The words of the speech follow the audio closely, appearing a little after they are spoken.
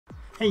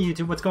Hey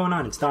YouTube, what's going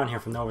on? It's Don here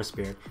from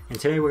Novaspirit, and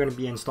today we're going to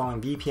be installing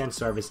VPN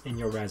Service in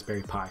your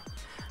Raspberry Pi.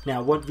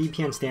 Now, what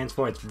VPN stands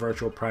for, it's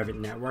Virtual Private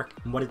Network.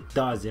 And what it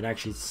does, it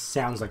actually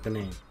sounds like the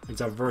name.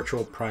 It's a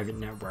virtual private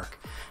network.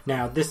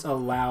 Now, this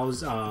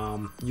allows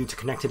you to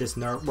connect to this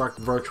network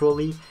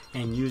virtually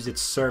and use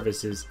its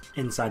services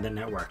inside that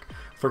network.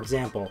 For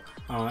example,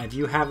 if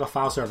you have a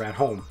file server at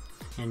home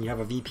and you have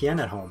a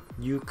VPN at home,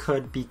 you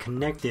could be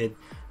connected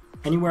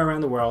anywhere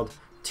around the world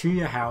to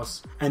your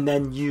house and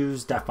then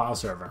use that file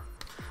server.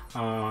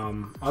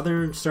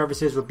 Other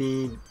services would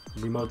be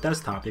remote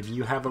desktop. If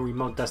you have a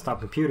remote desktop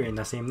computer in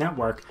the same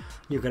network,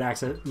 you could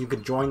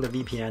join the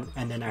VPN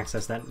and then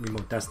access that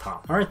remote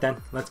desktop. All right then,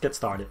 let's get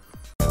started.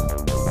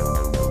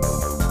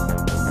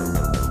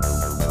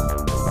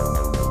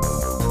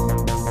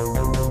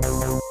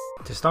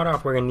 To start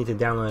off, we're going to need to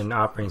download an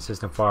operating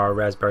system for our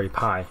Raspberry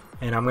Pi,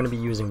 and I'm going to be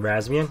using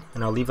Raspbian,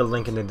 and I'll leave a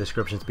link in the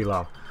descriptions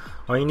below.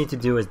 All you need to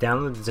do is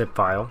download the zip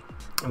file,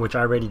 which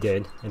I already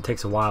did. It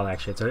takes a while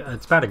actually,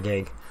 it's about a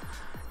gig.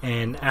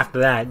 And after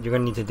that, you're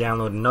going to need to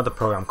download another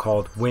program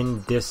called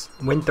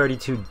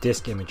Win32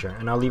 Disk Imager,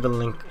 and I'll leave a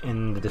link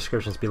in the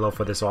descriptions below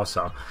for this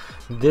also.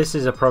 This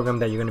is a program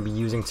that you're going to be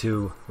using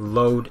to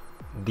load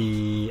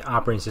the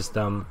operating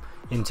system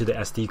into the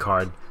SD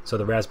card so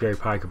the Raspberry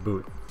Pi could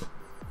boot.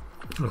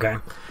 Okay,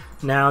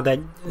 now that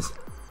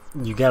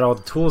you get all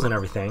the tools and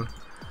everything,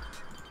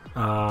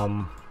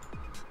 I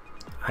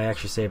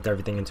actually saved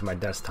everything into my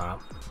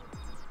desktop.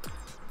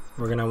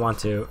 We're going to want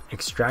to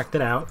extract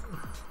it out,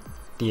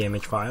 the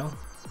image file.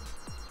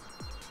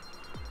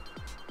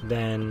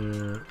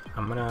 Then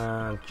I'm going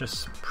to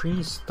just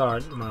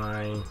pre-start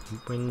my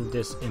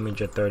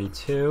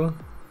Win32.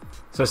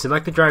 So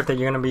select the drive that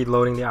you're going to be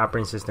loading the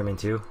operating system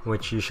into,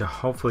 which you should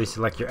hopefully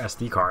select your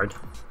SD card.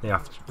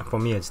 For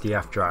me it's the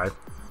F drive.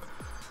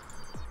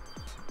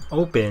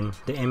 Open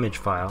the image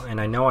file,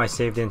 and I know I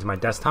saved it into my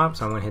desktop,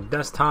 so I'm going to hit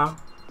desktop,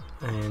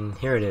 and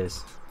here it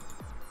is.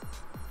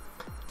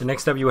 The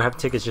next step you have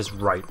to take is just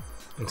write.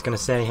 It's going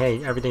to say,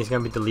 hey, everything's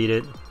going to be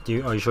deleted.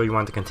 Are you sure you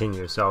want to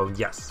continue? So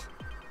yes.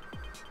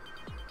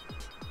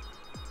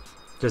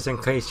 Just in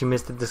case you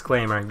missed the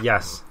disclaimer,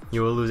 yes,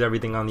 you will lose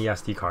everything on the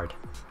SD card.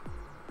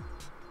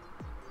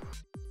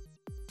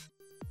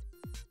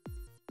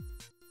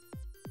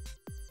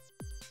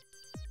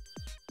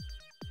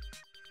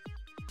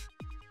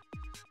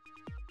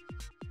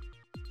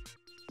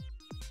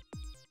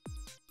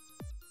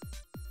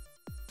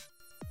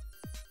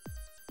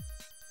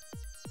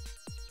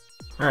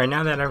 Alright,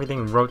 now that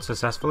everything wrote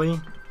successfully,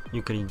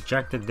 you can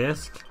eject the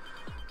disk,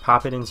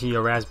 pop it into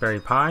your Raspberry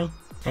Pi,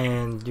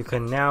 and you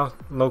can now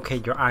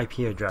locate your IP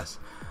address.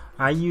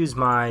 I use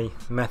my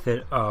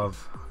method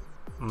of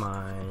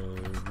my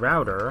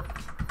router,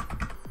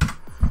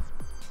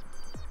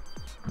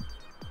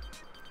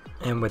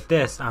 and with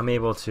this I'm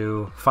able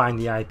to find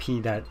the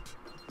IP that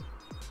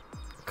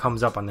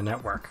comes up on the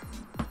network.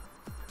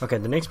 Okay,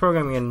 the next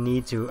program you're going to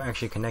need to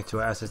actually connect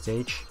to a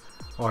SSH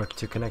or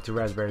to connect to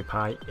Raspberry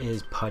Pi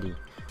is PuTTY.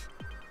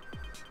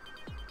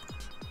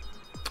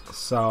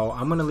 So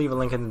I'm going to leave a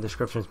link in the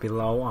descriptions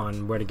below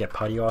on where to get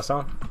PuTTY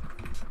also.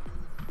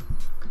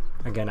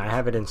 Again, I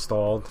have it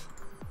installed.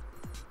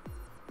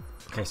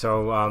 Okay,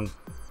 so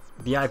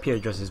the IP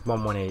address is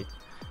 118,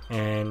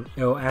 and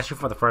it'll ask you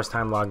for the first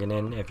time logging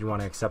in if you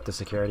want to accept the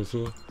security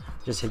key.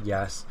 Just hit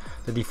yes.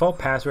 The default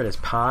password is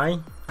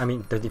the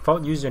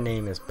default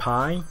username is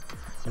Pi,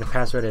 and the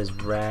password is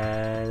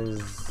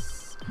Raspberry.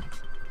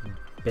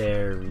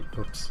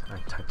 Oops, I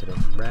typed it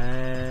in.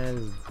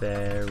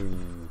 Raspberry.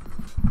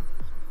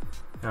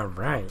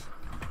 Alright.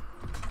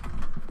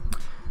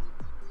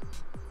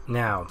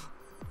 Now,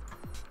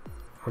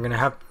 we're going to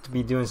have to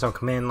be doing some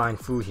command line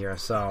foo here,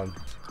 so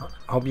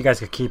I hope you guys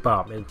can keep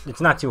up.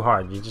 It's not too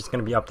hard. You're just going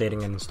to be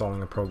updating and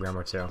installing a program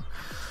or two.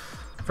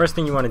 First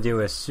thing you want to do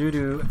is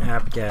sudo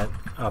apt-get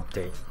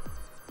update.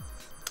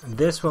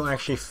 This will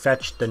actually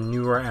fetch the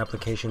newer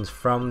applications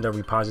from the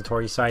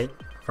repository site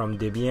from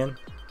Debian.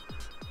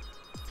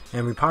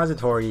 And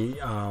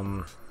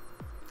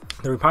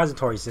the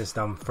repository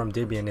system from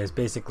Debian is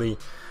basically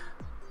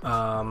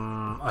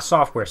a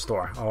software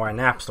store, or an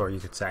app store you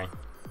could say.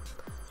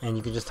 And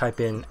you can just type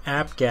in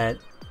apt-get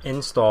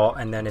install,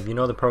 and then if you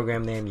know the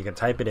program name you can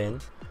type it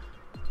in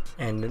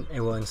and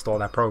it will install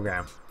that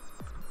program.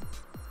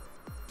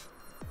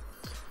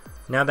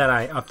 Now that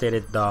I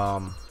updated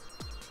the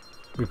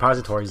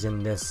repositories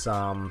in this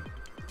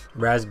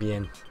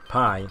Raspbian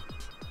Pi,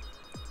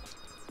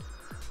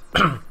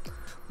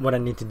 what I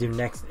need to do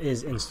next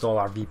is install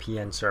our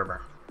VPN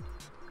server.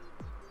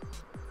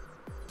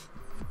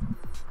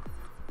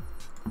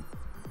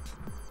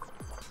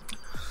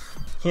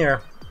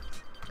 Here,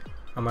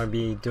 I'm going to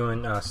be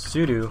doing a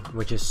sudo,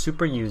 which is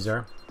super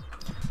user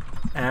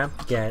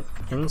apt-get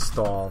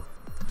install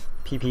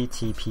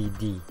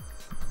pptpd.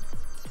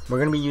 We're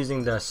going to be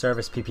using the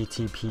service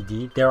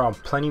pptpd. There are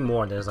plenty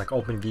more. There's like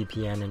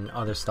OpenVPN and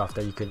other stuff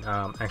that you could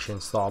actually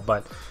install,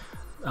 but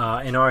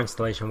in our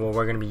installation, what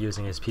we're going to be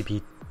using is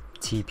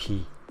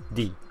pptpd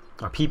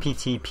or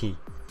pptp.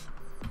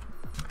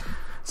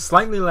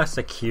 slightly less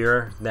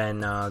secure than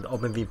the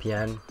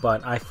OpenVPN,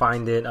 but I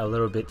find it a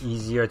little bit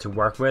easier to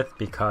work with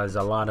because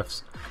a lot of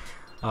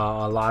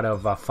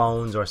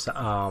phones or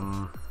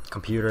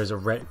computers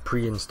are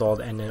pre-installed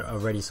and it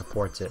already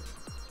supports it.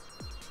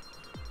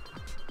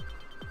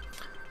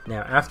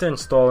 Now, after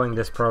installing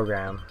this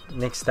program,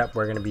 next step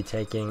we're going to be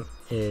taking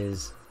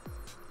is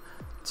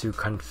to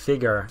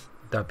configure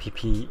the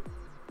pptp.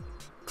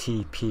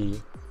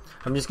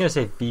 I'm just going to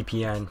say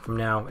VPN from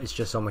now. It's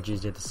just so much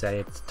easier to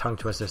say. It's tongue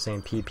twister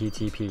saying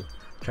pptp.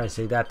 Try to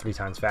say that 3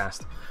 times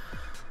fast.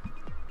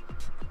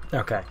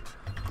 Okay.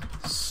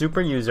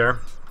 Super user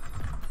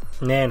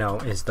Nano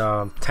is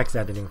the text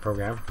editing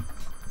program.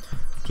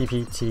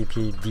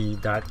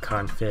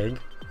 pptpd.config.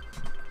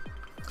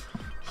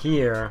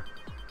 Here,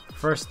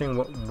 first thing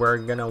what we're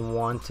going to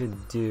want to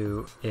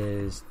do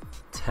is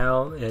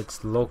tell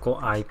its local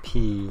IP.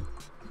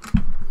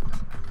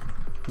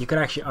 You can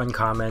actually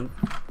uncomment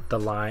the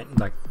line,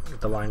 like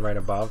the line right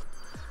above,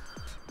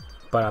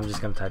 but I'm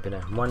just going to type it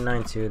in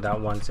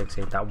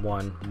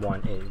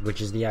 192.168.118,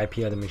 which is the IP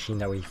of the machine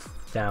that we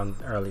found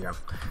earlier.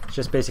 It's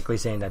just basically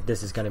saying that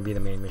this is going to be the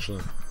main machine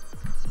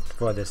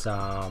for this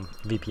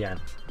VPN.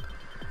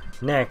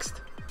 Next,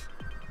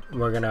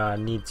 we're going to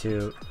need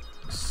to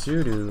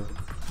sudo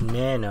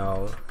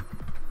nano,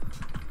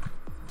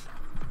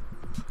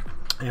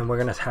 and we're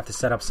going to have to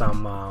set up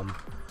some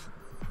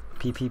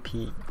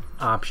PPP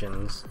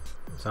options.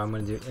 So I'm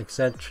going to do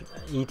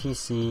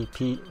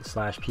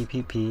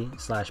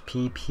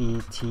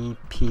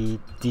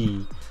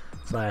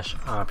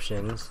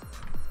etc/ppp/pptpd/options,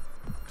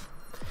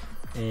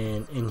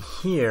 and in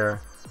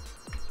here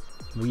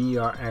we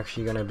are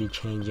actually going to be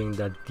changing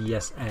the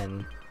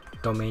DSN,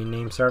 domain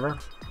name server,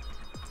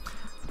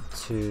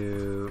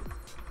 to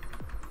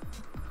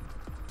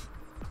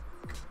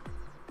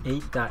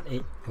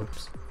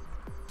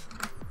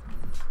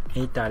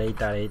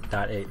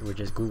 8.8.8.8, which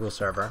is Google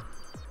server.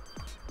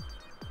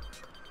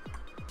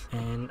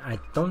 And I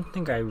don't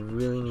think I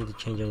really need to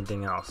change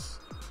anything else.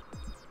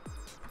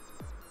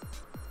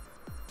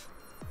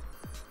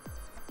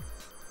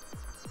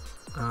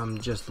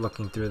 I'm just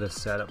looking through the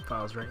setup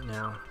files right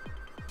now.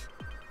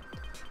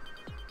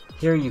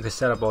 Here you can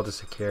set up all the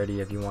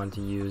security if you want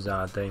to use the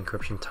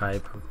encryption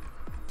type,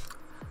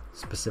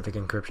 specific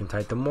encryption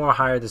type. The more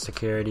higher the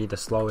security, the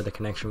slower the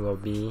connection will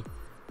be.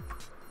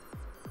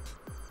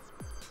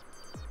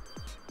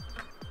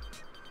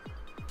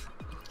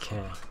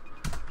 Okay.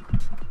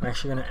 I'm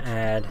actually going to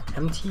add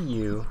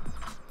MTU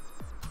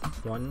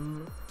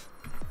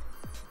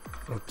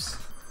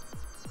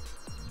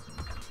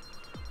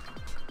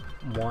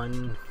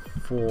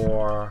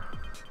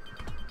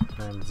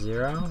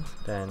 1490,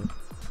 then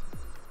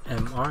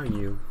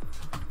MRU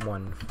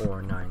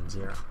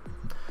 1490.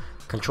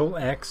 Control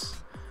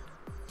X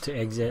to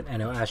exit,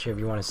 and it'll ask you if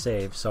you want to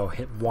save, so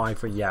hit Y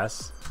for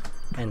yes,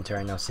 enter,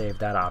 and it'll save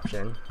that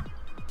option.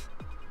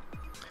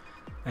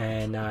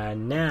 And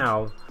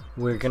now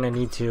we're gonna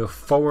need to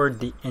forward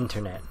the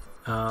internet.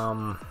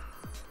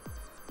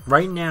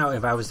 Right now,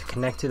 if I was to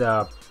connect to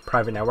the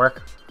private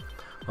network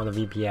on the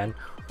VPN,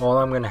 all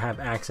I'm gonna have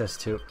access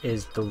to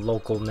is the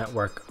local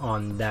network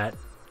on that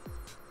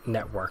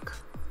network.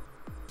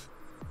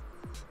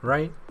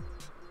 Right?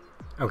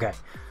 Okay,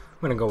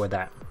 I'm gonna go with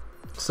that.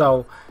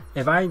 So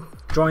if I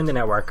join the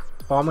network,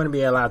 all I'm gonna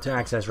be allowed to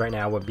access right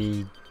now would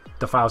be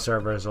the file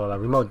servers or the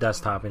remote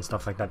desktop and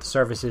stuff like that, the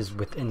services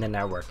within the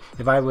network.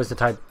 If I was to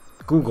type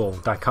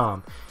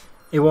google.com,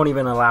 it won't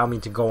even allow me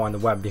to go on the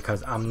web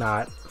because I'm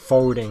not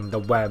forwarding the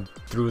web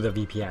through the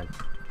VPN.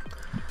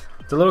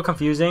 It's a little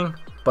confusing,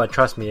 but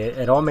trust me,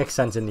 it all makes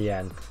sense in the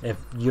end. If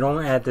you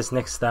don't add this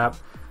next step,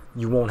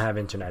 you won't have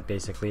internet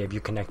basically if you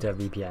connect to a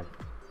VPN.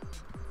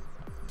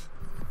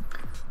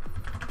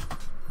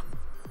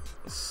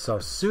 So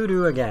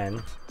sudo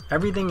again,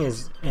 everything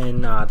is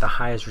in the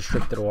highest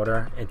restricted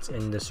order. It's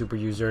in the super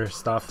user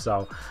stuff,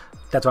 so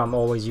that's why I'm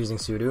always using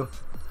sudo.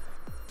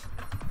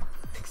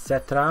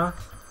 Etc.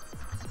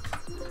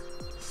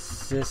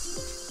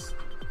 sysctl.conf,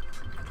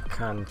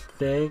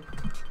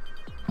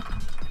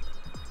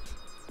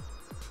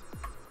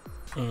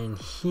 and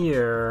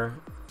here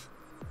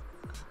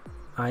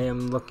I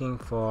am looking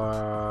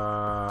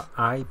for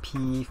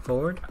IP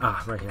forward.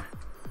 Right here.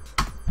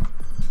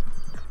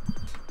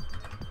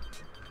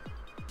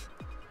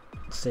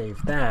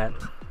 Save that,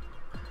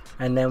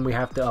 and then we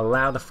have to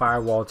allow the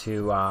firewall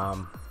to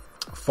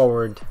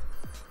forward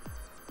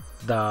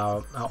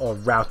the or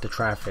route the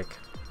traffic.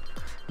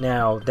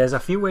 Now there's a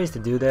few ways to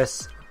do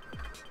this.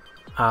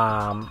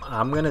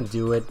 I'm gonna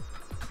do it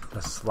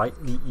a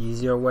slightly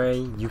easier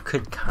way. You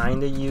could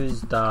kind of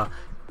use the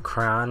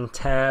cron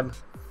tab,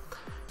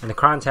 and the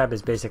cron tab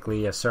is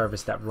basically a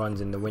service that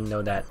runs in the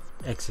window that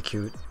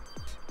execute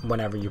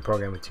whenever you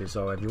program it to.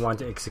 So if you want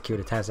to execute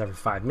a task every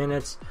 5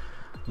 minutes,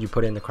 you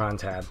put in the cron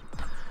tab.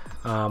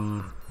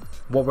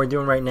 What we're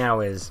doing right now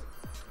is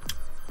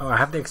I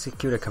have to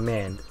execute a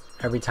command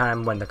every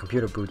time when the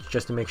computer boots,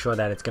 just to make sure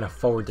that it's going to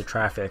forward the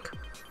traffic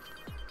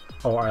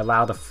or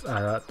allow the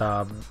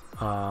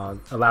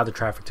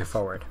traffic to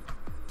forward.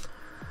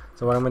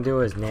 So what I'm going to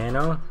do is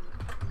nano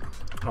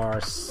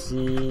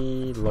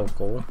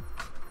rc.local.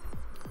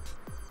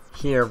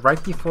 Here,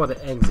 right before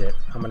the exit,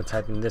 I'm going to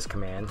type in this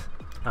command,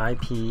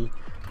 ip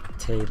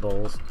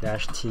tables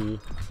 -t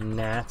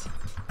nat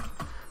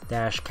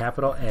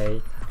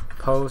 -A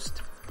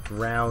post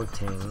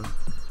routing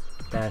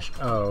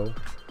 -o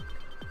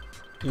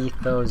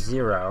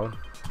etho0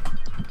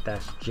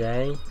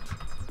 -j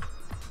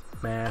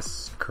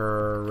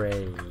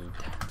masquerade.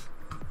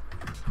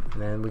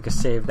 And then we can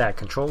save that.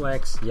 Control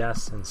X,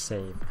 yes, and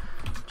save.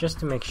 Just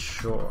to make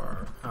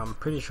sure, I'm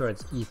pretty sure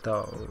it's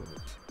etho.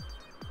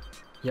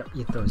 Yep,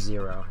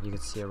 etho0. You can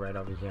see it right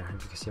over here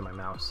if you can see my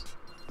mouse.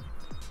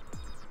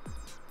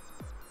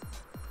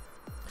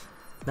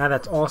 Now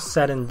that's all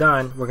said and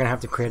done, we're gonna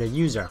have to create a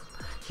user.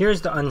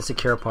 Here's the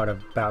unsecure part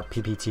about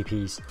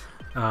pptps.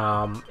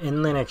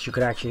 In Linux, you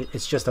could actually,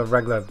 it's just a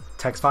regular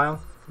text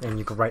file, and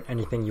you could write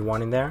anything you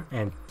want in there,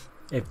 and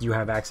if you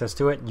have access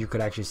to it, you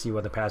could actually see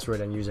what the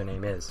password and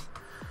username is.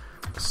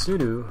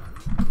 Sudo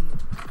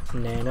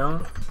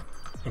nano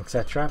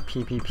etc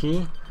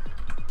ppp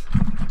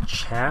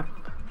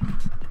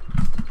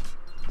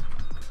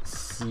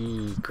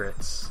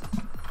chap-secrets.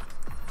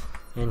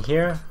 And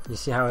here you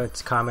see how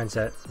it's comments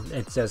that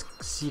it says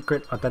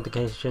secret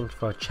authentication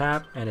for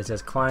chap, and it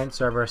says client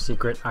server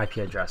secret IP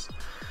address.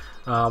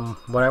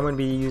 What I'm going to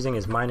be using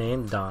is my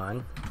name,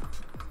 Don,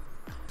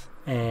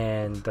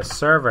 and the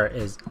server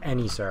is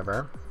any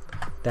server.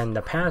 Then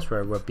the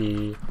password would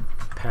be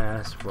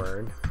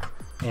password,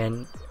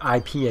 and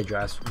IP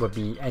address would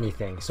be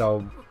anything.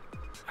 So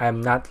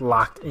I'm not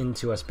locked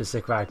into a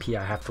specific IP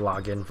I have to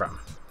log in from.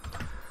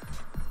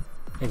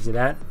 Exit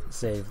that,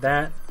 save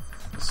that.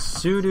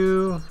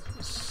 Sudo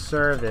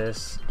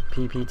service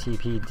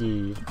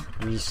pptpd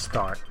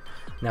restart.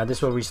 Now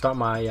this will restart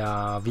my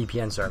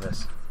VPN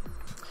service.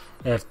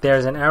 If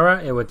there's an error,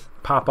 it would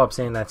pop up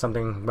saying that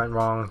something went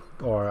wrong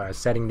or a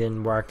setting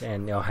didn't work,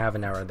 and it'll have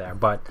an error there.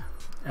 But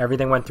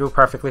everything went through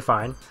perfectly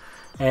fine,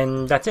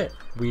 and that's it.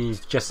 We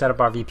just set up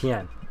our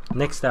VPN.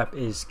 Next step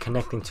is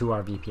connecting to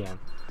our VPN.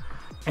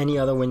 Any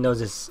other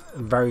Windows is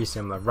very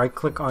similar. Right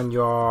click on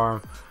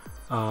your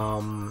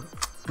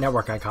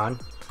network icon,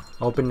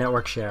 open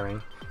network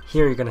sharing.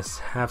 Here you're going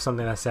to have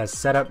something that says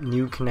set up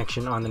new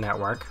connection on the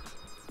network.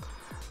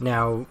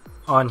 Now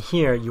on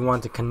here you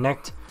want to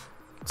connect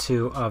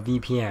to a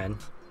VPN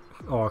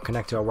or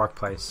connect to a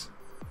workplace.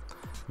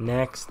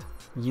 Next,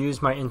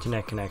 use my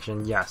internet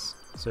connection. Yes,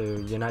 so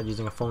you're not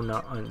using a phone,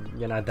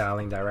 you're not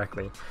dialing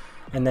directly.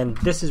 And then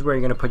this is where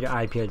you're going to put your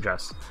IP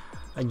address.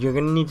 You're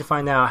going to need to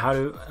find out how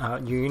to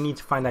you're going to need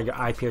to find out your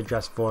IP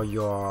address for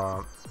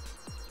your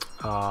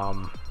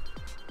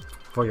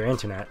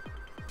internet.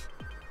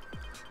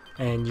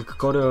 And you could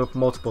go to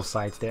multiple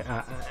sites there.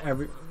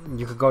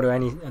 You could go to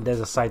any. There's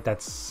a site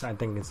that's, I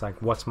think it's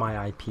like what's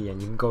my IP,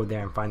 and you can go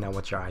there and find out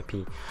what's your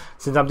IP.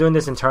 Since I'm doing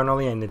this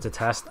internally and it's a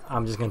test,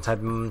 I'm just gonna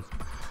type in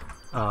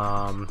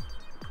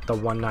the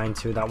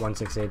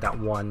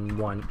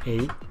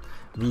 192.168.118.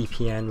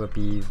 VPN would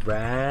be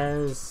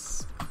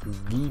Raspbian.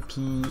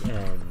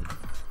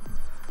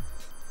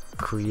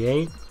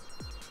 Create.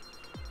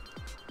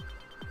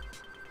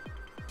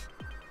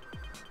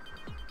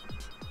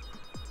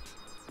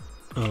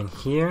 And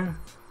here,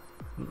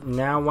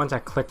 now once I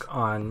click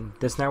on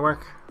this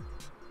network,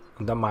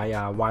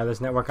 my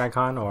wireless network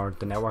icon or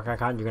the network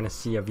icon, you're going to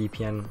see a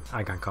VPN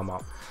icon come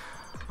up.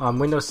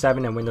 Windows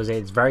 7 and Windows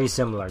 8 is very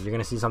similar. You're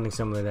going to see something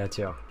similar there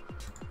too.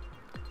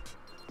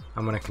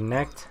 I'm going to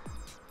connect,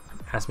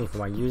 ask me for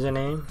my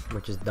username,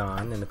 which is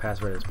Don, and the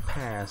password is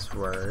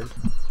password.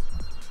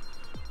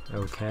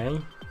 Okay.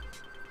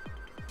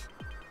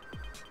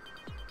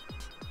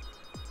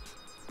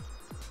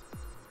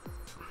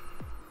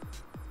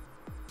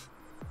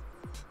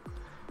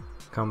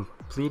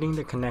 Completing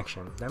the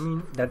connection. I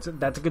mean, that's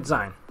a good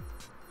sign,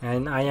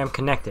 and I am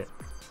connected.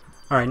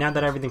 Alright, now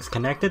that everything's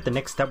connected, the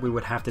next step we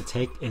would have to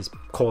take is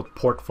called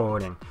port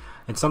forwarding.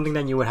 It's something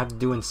that you would have to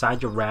do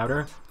inside your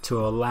router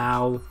to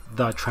allow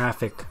the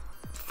traffic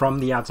from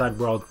the outside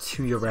world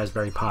to your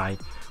Raspberry Pi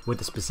with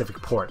a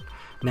specific port.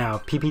 Now,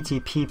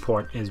 pptp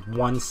port is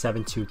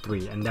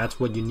 1723, and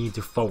that's what you need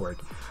to forward.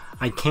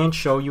 I can't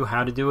show you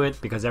how to do it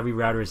because every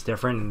router is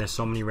different and there's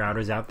so many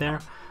routers out there.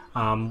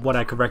 What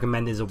I could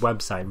recommend is a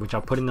website, which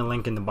I'll put in the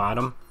link in the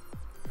bottom,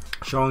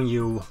 showing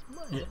you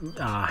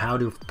how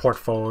to port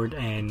forward,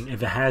 and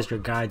if it has your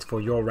guides for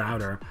your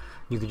router,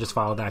 you could just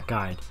follow that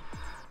guide.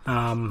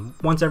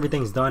 Once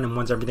everything's done and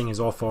once everything is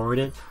all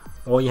forwarded,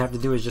 all you have to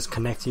do is just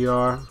connect to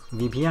your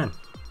VPN.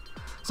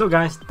 So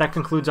guys, that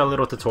concludes our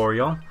little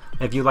tutorial.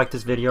 If you like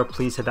this video,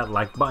 please hit that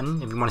like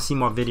button. If you want to see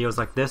more videos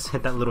like this,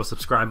 hit that little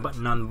subscribe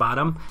button on the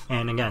bottom.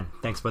 And again,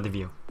 thanks for the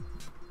view.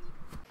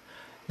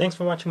 Thanks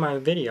for watching my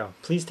video.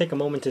 Please take a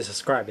moment to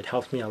subscribe. It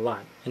helps me a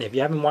lot. And if you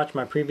haven't watched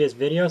my previous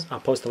videos, I'll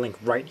post a link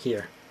right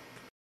here.